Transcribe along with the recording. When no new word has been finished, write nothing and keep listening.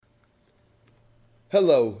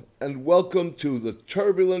Hello, and welcome to the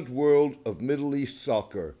turbulent world of Middle East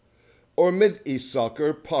soccer, or Mid East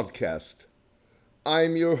Soccer podcast.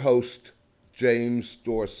 I'm your host, James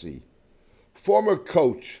Dorsey. Former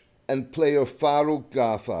coach and player Farouk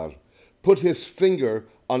Ghaffar put his finger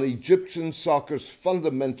on Egyptian soccer's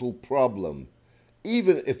fundamental problem,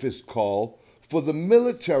 even if his call for the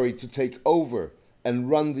military to take over and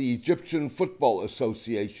run the Egyptian Football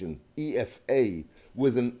Association, EFA,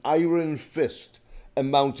 with an iron fist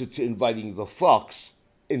amounted to inviting the fox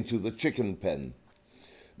into the chicken pen.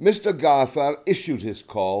 Mr. Ghaffar issued his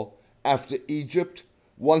call after Egypt,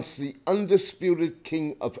 once the undisputed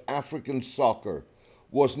king of African soccer,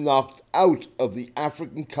 was knocked out of the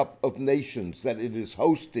African Cup of Nations that it is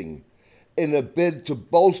hosting in a bid to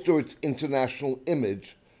bolster its international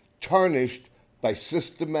image, tarnished by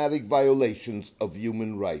systematic violations of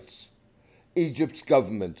human rights. Egypt's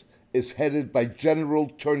government is headed by General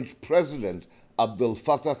turned President Abdel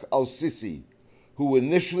Fattah al-Sisi, who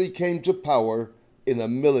initially came to power in a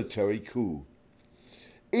military coup.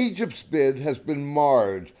 Egypt's bid has been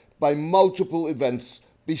marred by multiple events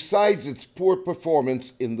besides its poor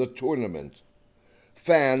performance in the tournament.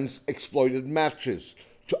 Fans exploited matches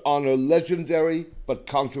to honor legendary but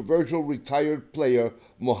controversial retired player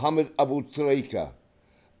Mohamed Abu Trika,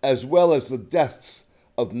 as well as the deaths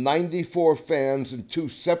of 94 fans in two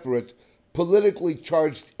separate politically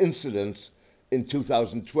charged incidents in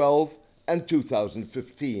 2012 and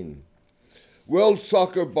 2015. World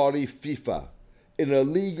soccer body FIFA, in a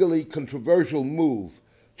legally controversial move,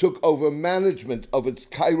 took over management of its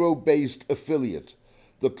Cairo-based affiliate,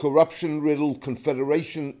 the corruption-riddled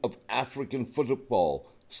Confederation of African Football,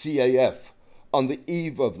 CAF, on the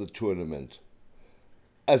eve of the tournament.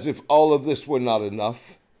 As if all of this were not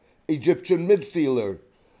enough, Egyptian midfielder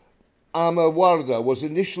Ama Warda was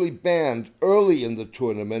initially banned early in the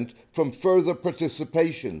tournament from further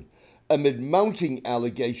participation amid mounting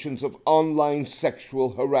allegations of online sexual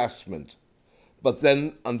harassment, but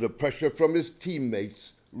then, under pressure from his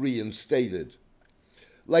teammates, reinstated.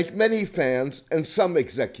 Like many fans and some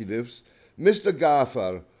executives, Mr.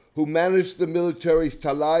 Ghaffar, who managed the military's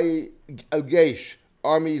Talai al-Geish,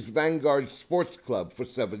 Army's Vanguard Sports Club, for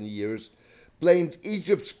 7 years, blamed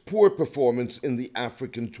Egypt's poor performance in the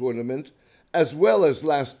African tournament, as well as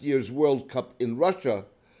last year's World Cup in Russia,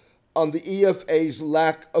 on the EFA's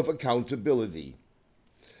lack of accountability.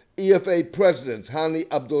 EFA President Hani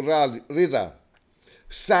Abdulrida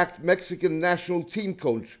sacked Mexican national team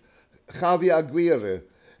coach Javier Aguirre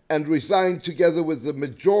and resigned together with the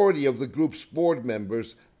majority of the group's board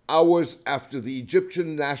members hours after the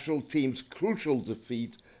Egyptian national team's crucial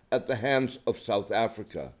defeat at the hands of South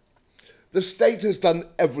Africa. The state has done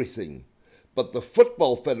everything, but the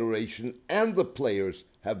Football Federation and the players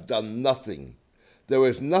have done nothing. There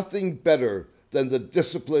is nothing better than the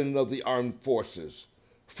discipline of the armed forces.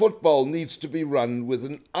 Football needs to be run with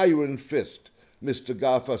an iron fist, Mr.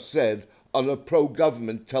 Ghaffar said on a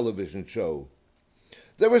pro-government television show.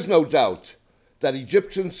 There is no doubt that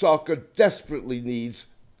Egyptian soccer desperately needs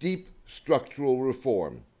deep structural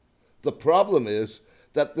reform. The problem is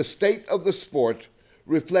that the state of the sport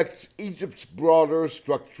reflects Egypt's broader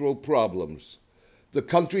structural problems. The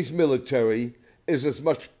country's military is as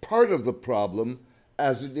much part of the problem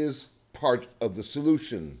as it is part of the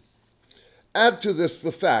solution. Add to this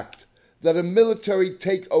the fact that a military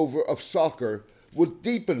takeover of soccer would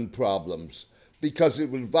deepen problems because it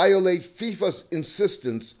would violate FIFA's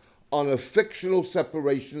insistence on a fictional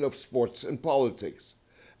separation of sports and politics,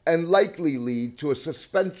 and likely lead to a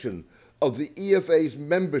suspension of the EFA's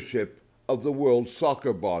membership of the World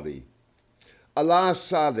Soccer Body. Alaa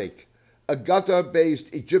Sadek, a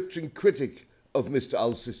Qatar-based Egyptian critic of Mr.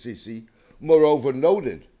 al-Sisi, moreover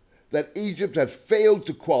noted that Egypt had failed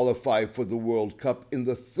to qualify for the World Cup in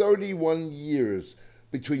the 31 years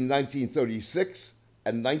between 1936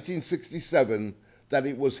 and 1967 that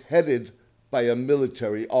it was headed by a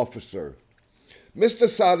military officer. Mr.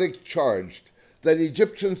 Sadek charged that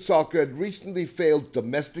Egyptian soccer had recently failed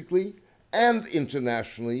domestically and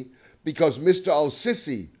internationally because Mr.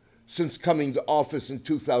 al-Sisi, since coming to office in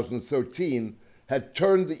 2013, had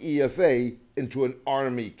turned the EFA into an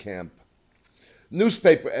army camp.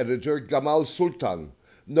 Newspaper editor Gamal Sultan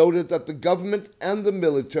noted that the government and the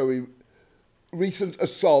military recent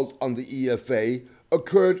assault on the EFA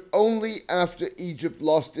occurred only after Egypt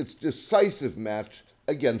lost its decisive match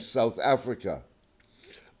against South Africa.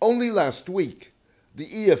 Only last week, the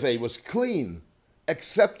EFA was clean,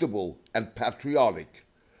 acceptable, and patriotic.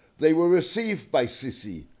 They were received by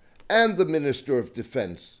Sisi and the Minister of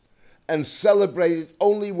Defense and celebrated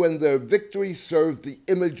only when their victory served the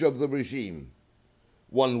image of the regime.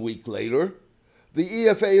 1 week later, The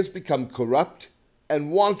EFA has become corrupt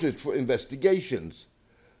and wanted for investigations.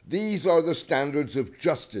 These are the standards of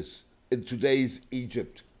justice in today's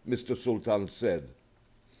Egypt, Mr. Sultan said.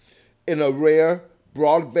 In a rare,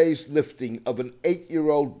 broad-based lifting of an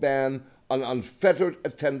 8-year-old ban on unfettered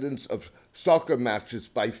attendance of soccer matches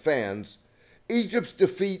by fans, Egypt's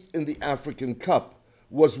defeat in the African Cup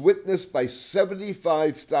was witnessed by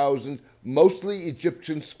 75,000 mostly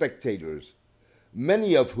Egyptian spectators,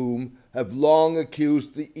 many of whom have long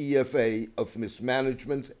accused the EFA of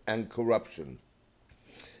mismanagement and corruption.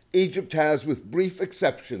 Egypt has, with brief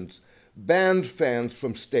exceptions, banned fans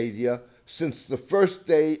from stadia since the first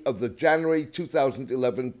day of the January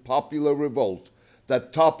 2011 popular revolt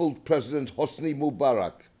that toppled President Hosni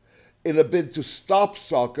Mubarak, in a bid to stop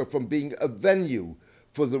soccer from being a venue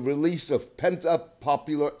for the release of pent-up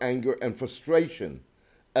popular anger and frustration,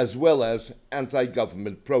 as well as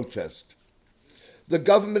anti-government protest. The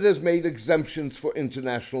government has made exemptions for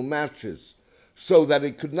international matches so that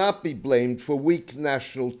it could not be blamed for weak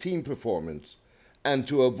national team performance and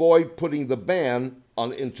to avoid putting the ban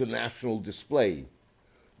on international display.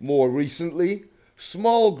 More recently,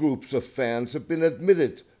 small groups of fans have been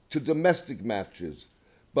admitted to domestic matches,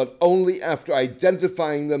 but only after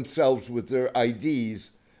identifying themselves with their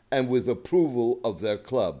IDs and with approval of their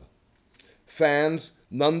club. Fans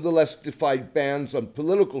nonetheless defied bans on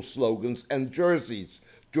political slogans and jerseys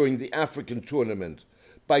during the African tournament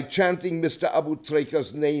by chanting Mr. Abu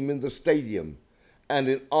Treka's name in the stadium and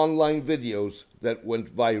in online videos that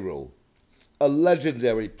went viral. A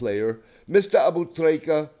legendary player, Mr. Abu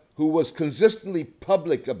Treka, who was consistently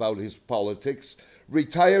public about his politics,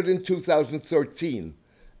 retired in 2013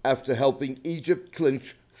 after helping Egypt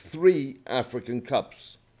clinch 3 African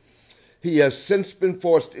Cups. He has since been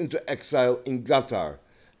forced into exile in Qatar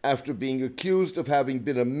after being accused of having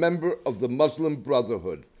been a member of the Muslim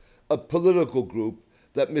Brotherhood, a political group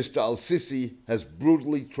that Mr. al-Sisi has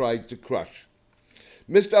brutally tried to crush.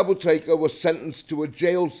 Mr. Abu Treka was sentenced to a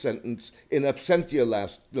jail sentence in absentia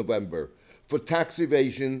last November for tax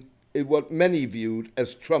evasion in what many viewed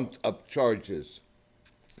as trumped-up charges.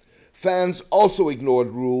 Fans also ignored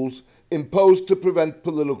rules imposed to prevent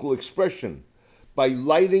political expression by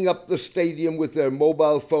lighting up the stadium with their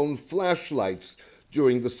mobile phone flashlights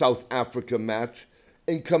during the South Africa match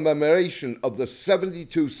in commemoration of the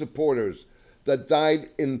 72 supporters that died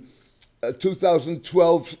in a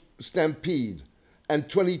 2012 stampede and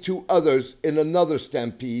 22 others in another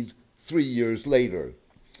stampede 3 years later.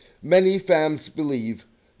 Many fans believe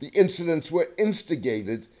the incidents were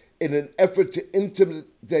instigated in an effort to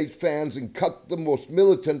intimidate fans and cut the most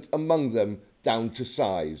militant among them down to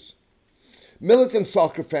size. Militant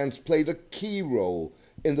soccer fans played a key role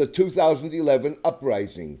in the 2011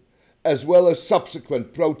 uprising, as well as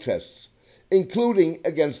subsequent protests, including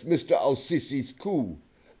against Mr. al-Sisi's coup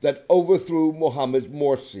that overthrew Mohamed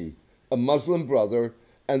Morsi, a Muslim brother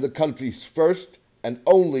and the country's first and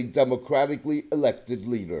only democratically elected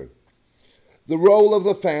leader. The role of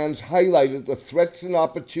the fans highlighted the threats and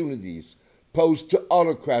opportunities posed to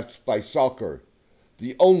autocrats by soccer,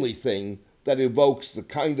 the only thing that evokes the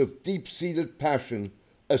kind of deep-seated passion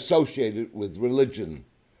associated with religion.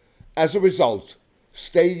 As a result,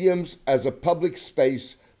 stadiums as a public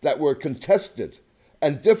space that were contested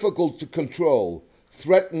and difficult to control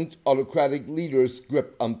threatened autocratic leaders'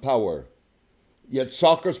 grip on power. Yet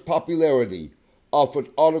soccer's popularity offered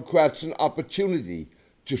autocrats an opportunity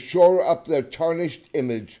to shore up their tarnished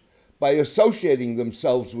image by associating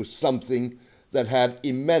themselves with something that had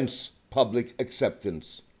immense public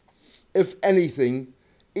acceptance. If anything,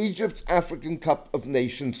 Egypt's African Cup of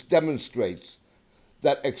Nations demonstrates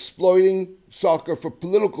that exploiting soccer for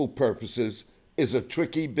political purposes is a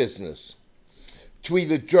tricky business.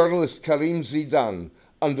 Tweeted journalist Karim Zidan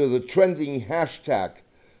under the trending hashtag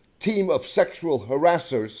Team of Sexual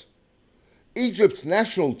Harassers, Egypt's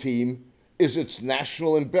national team is its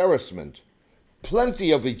national embarrassment.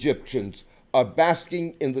 Plenty of Egyptians are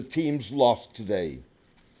basking in the team's loss today.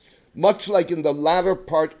 Much like in the latter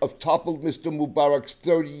part of toppled Mr. Mubarak's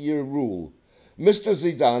 30-year rule, Mr.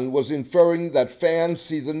 Zidan was inferring that fans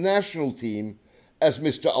see the national team as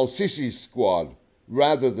Mr. al-Sisi's squad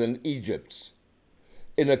rather than Egypt's.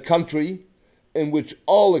 In a country in which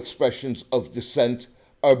all expressions of dissent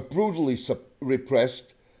are brutally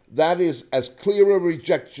repressed, that is as clear a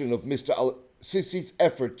rejection of Mr. al-Sisi's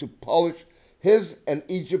effort to polish his and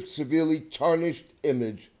Egypt's severely tarnished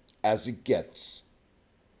image as it gets.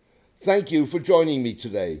 Thank you for joining me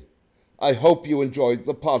today. I hope you enjoyed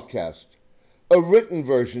the podcast. A written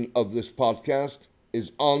version of this podcast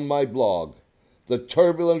is on my blog, The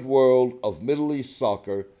Turbulent World of Middle East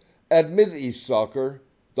Soccer, at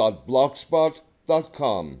mideastsoccer.blogspot.com.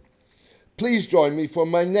 www.thebrightlife.com. Please join me for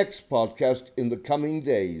my next podcast in the coming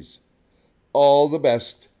days. All the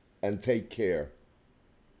best and take care.